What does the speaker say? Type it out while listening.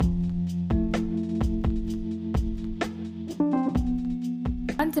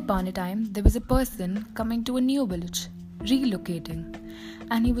Once upon a time, there was a person coming to a new village, relocating,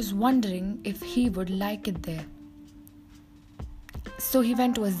 and he was wondering if he would like it there. So he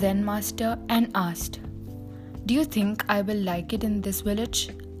went to a Zen master and asked, "Do you think I will like it in this village?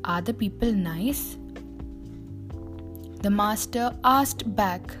 Are the people nice?" The master asked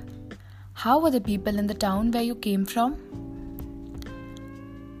back, "How were the people in the town where you came from?"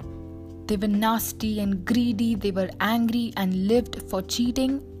 They were nasty and greedy, they were angry and lived for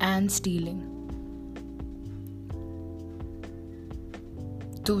cheating and stealing.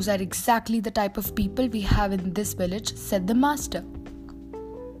 "Those are exactly the type of people we have in this village," said the master.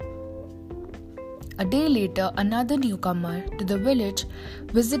 A day later, another newcomer to the village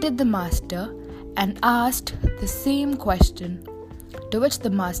visited the master and asked the same question, to which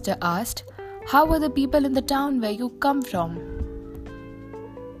the master asked, "How were the people in the town where you come from?"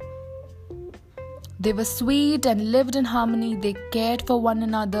 They were sweet and lived in harmony, they cared for one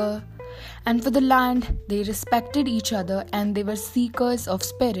another and for the land, they respected each other and they were seekers of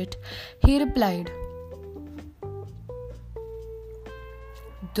spirit. He replied,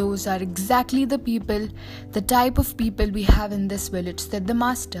 "Those are exactly the people, the type of people we have in this village," said the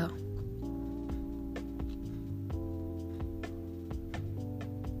master.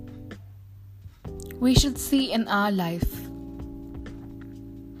 We should see in our life,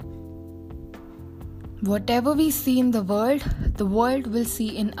 whatever we see in the world will see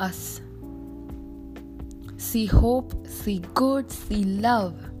in us. See hope, see good, see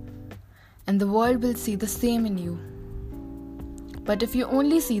love, and the world will see the same in you. But if you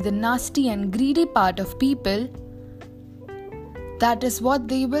only see the nasty and greedy part of people, that is what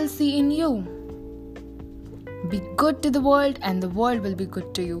they will see in you. Be good to the world and the world will be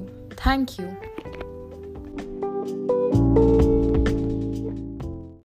good to you. Thank you.